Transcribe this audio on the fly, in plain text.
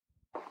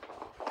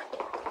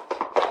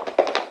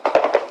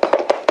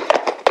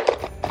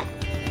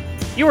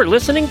You are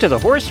listening to the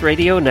Horse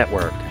Radio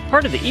Network,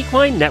 part of the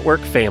Equine Network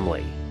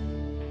family.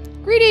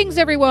 Greetings,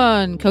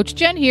 everyone. Coach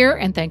Jen here,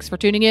 and thanks for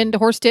tuning in to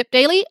Horse Tip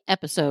Daily,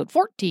 episode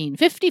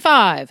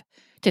 1455.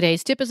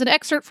 Today's tip is an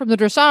excerpt from the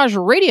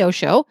Dressage Radio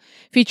Show,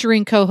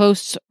 featuring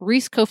co-hosts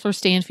Reese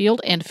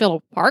Kofler-Stanfield and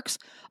Philip Parks,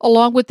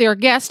 along with their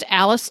guest,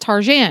 Alice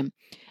Tarjan.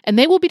 And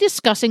they will be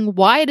discussing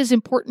why it is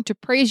important to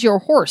praise your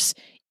horse,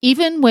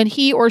 even when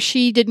he or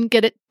she didn't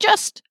get it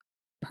just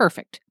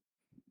perfect.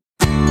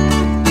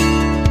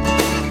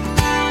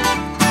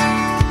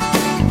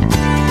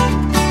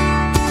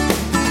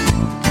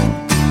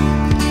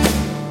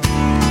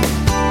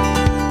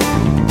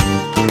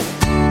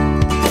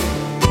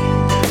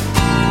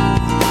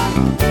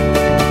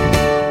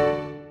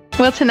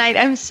 Well, tonight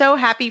I'm so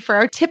happy for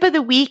our tip of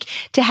the week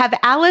to have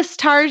Alice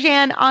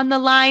Tarjan on the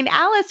line.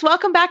 Alice,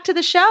 welcome back to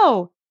the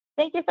show.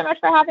 Thank you so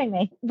much for having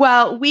me.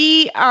 Well,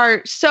 we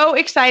are so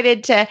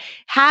excited to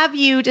have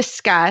you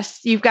discuss.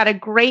 You've got a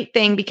great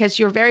thing because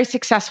you're very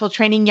successful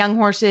training young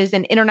horses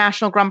and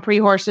international Grand Prix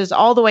horses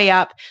all the way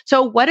up.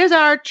 So what is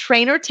our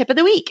trainer tip of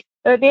the week?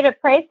 It would be to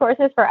praise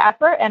horses for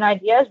effort and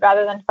ideas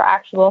rather than for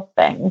actual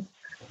things.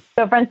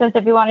 So for instance,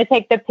 if you want to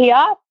take the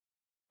Piaffe,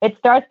 it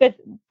starts with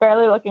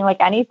barely looking like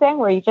anything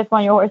where you just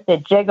want your horse to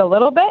jig a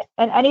little bit,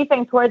 and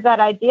anything towards that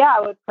idea I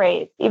would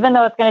praise, even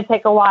though it's going to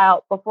take a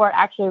while before it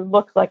actually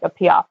looks like a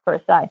Piaffe per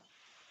se.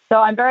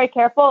 So I'm very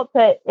careful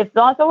as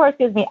long as the horse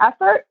gives me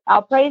effort,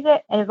 I'll praise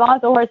it. And as long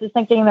as the horse is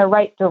thinking in the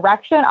right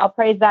direction, I'll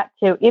praise that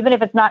too, even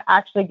if it's not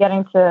actually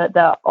getting to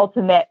the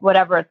ultimate,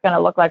 whatever it's going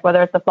to look like,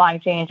 whether it's a flying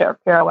change or a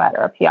pirouette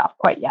or a Piaffe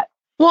quite yet.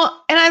 Well,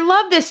 and I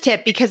love this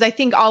tip because I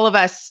think all of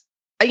us,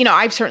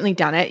 I've certainly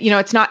done it.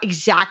 It's not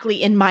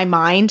exactly in my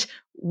mind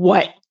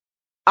what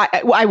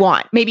I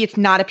want. Maybe it's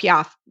not a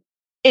Piaffe.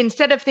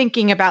 Instead of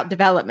thinking about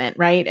development,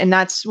 right? And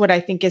that's what I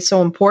think is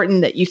so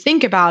important that you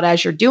think about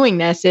as you're doing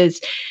this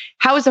is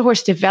how is the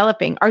horse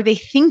developing? Are they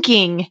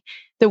thinking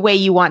the way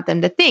you want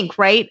them to think,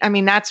 right? I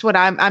mean, that's what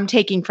I'm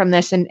taking from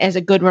this and as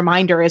a good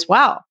reminder as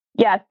well.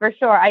 Yes, for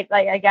sure.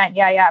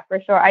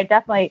 For sure. I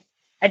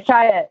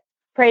try to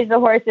praise the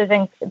horses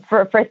and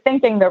for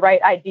thinking the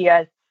right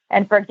ideas.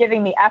 And for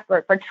giving me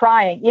effort, for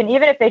trying. And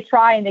even if they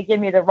try and they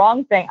give me the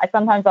wrong thing,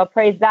 I'll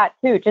praise that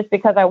too, just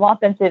because I want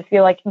them to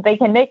feel like they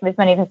can make as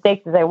many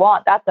mistakes as they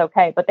want. That's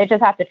okay. But they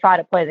just have to try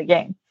to play the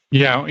game.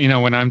 Yeah.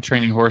 When I'm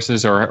training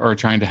horses or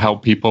trying to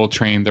help people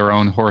train their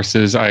own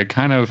horses,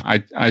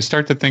 I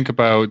start to think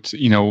about,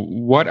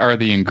 what are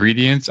the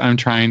ingredients I'm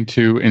trying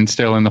to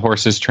instill in the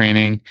horse's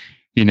training?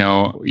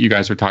 You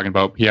guys were talking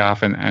about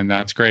Piaffe and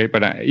that's great,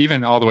 but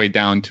even all the way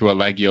down to a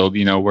leg yield,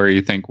 where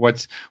you think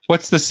what's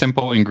the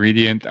simple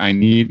ingredient I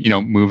need,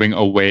 moving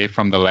away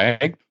from the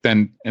leg,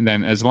 and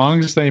then as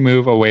long as they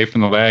move away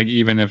from the leg,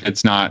 even if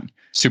it's not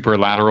super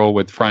lateral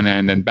with front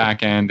end and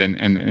back end, and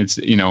it's,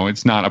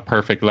 it's not a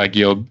perfect leg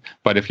yield,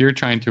 but if you're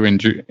trying to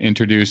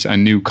introduce a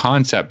new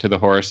concept to the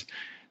horse,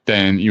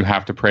 then you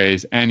have to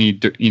praise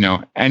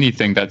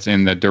anything that's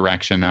in the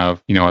direction of,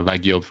 a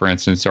leg yield, for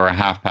instance, or a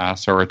half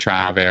pass or a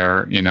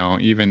travers,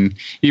 even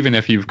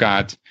if you've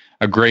got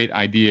a great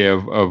idea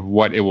of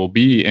what it will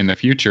be in the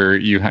future,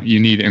 you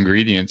need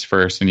ingredients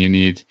first and you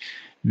need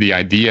the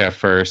idea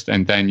first,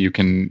 and then you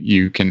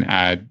can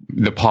add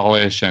the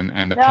polish and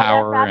the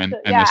power and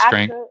the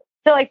strength. Absolutely.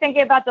 So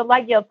thinking about the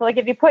leg yield. So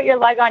if you put your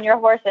leg on your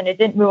horse and it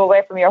didn't move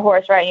away from your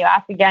horse, right? And you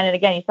ask again and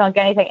again, you don't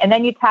get anything. And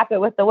then you tap it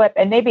with the whip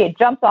and maybe it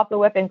jumps off the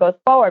whip and goes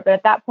forward. But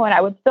at that point,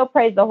 I would still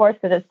praise the horse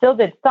because it still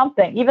did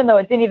something, even though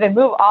it didn't even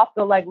move off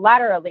the leg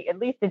laterally. At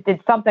least it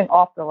did something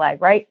off the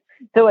leg, right?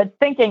 So it's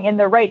thinking in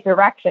the right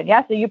direction.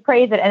 Yeah. So you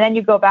praise it and then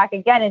you go back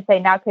again and say,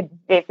 now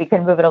if you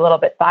can move it a little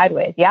bit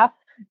sideways. Yeah.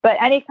 But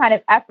any kind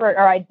of effort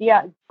or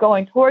idea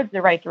going towards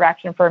the right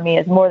direction for me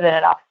is more than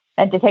enough,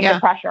 and to take the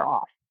pressure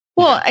off.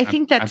 Well, I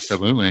think that's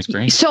absolutely, it's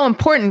great. So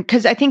important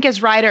because I think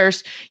as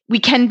riders, we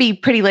can be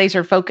pretty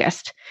laser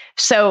focused.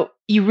 So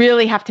you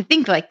really have to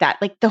think like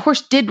that. Like the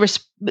horse did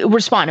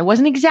respond. It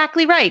wasn't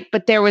exactly right,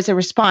 but there was a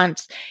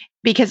response,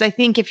 because I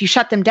think if you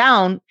shut them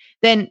down,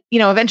 then,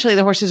 eventually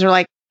the horses are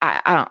like,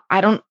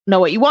 I don't know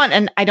what you want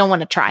and I don't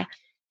want to try.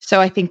 So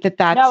I think that's...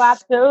 No,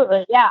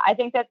 absolutely. Yeah. I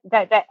think that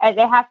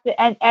they have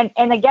to,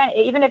 and again,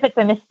 even if it's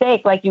a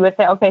mistake, like you would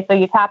say, okay, so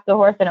you tapped the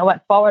horse and it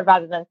went forward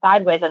rather than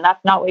sideways, and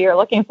that's not what you're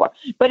looking for.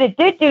 But it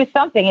did do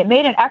something. It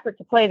made an effort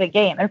to play the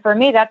game. And for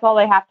me, that's all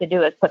they have to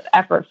do is put the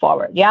effort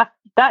forward. Yeah.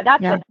 And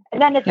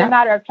then it's a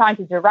matter of trying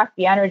to direct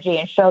the energy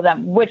and show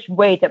them which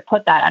way to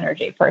put that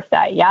energy per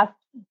se. Yes.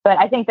 But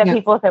I think that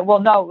people say, well,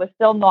 no, it was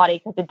still naughty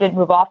because it didn't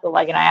move off the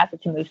leg and I asked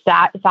it to move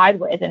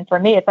sideways. And for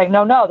me, it's like,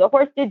 no, the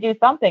horse did do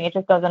something. It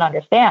just doesn't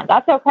understand.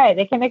 That's okay.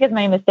 They can make as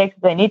many mistakes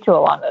as they need to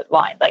along those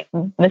lines. Like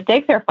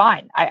mistakes are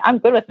fine. I'm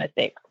good with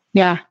mistakes.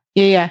 Yeah.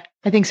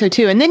 I think so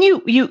too. And then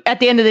you at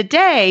the end of the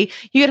day,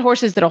 you get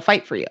horses that'll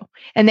fight for you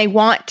and they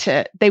want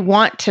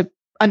to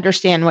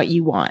understand what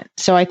you want.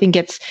 So I think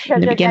it's because in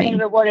the they're beginning. getting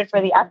rewarded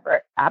for the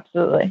effort.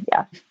 Absolutely.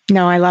 Yeah.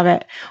 No, I love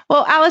it.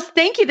 Well, Alice,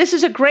 thank you. This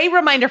is a great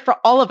reminder for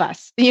all of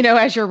us,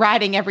 as you're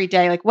riding every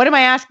day, like, what am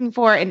I asking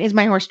for? And is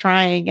my horse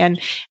trying?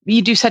 And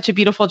you do such a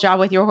beautiful job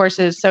with your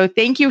horses. So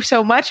thank you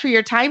so much for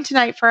your time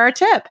tonight for our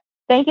tip.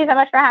 Thank you so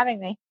much for having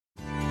me.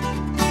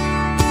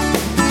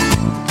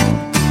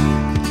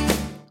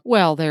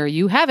 Well, there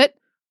you have it.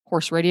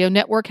 Horse Radio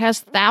Network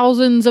has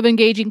thousands of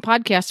engaging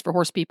podcasts for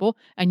horse people,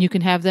 and you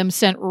can have them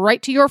sent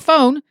right to your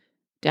phone.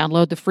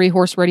 Download the free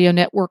Horse Radio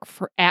Network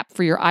app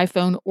for your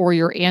iPhone or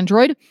your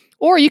Android,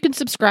 or you can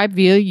subscribe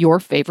via your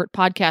favorite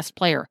podcast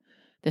player.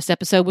 This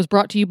episode was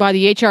brought to you by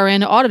the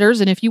HRN Auditors,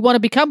 and if you want to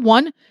become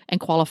one and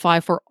qualify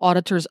for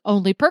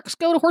auditors-only perks,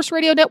 go to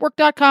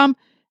horseradionetwork.com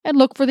and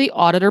look for the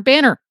Auditor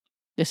banner.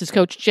 This is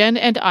Coach Jen,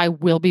 and I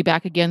will be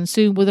back again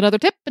soon with another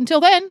tip. Until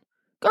then,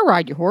 go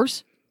ride your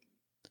horse.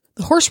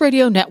 The Horse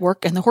Radio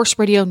Network and the Horse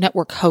Radio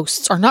Network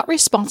hosts are not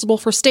responsible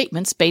for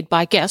statements made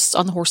by guests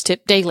on the Horse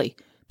Tip Daily.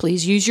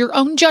 Please use your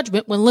own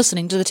judgment when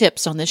listening to the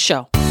tips on this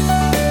show.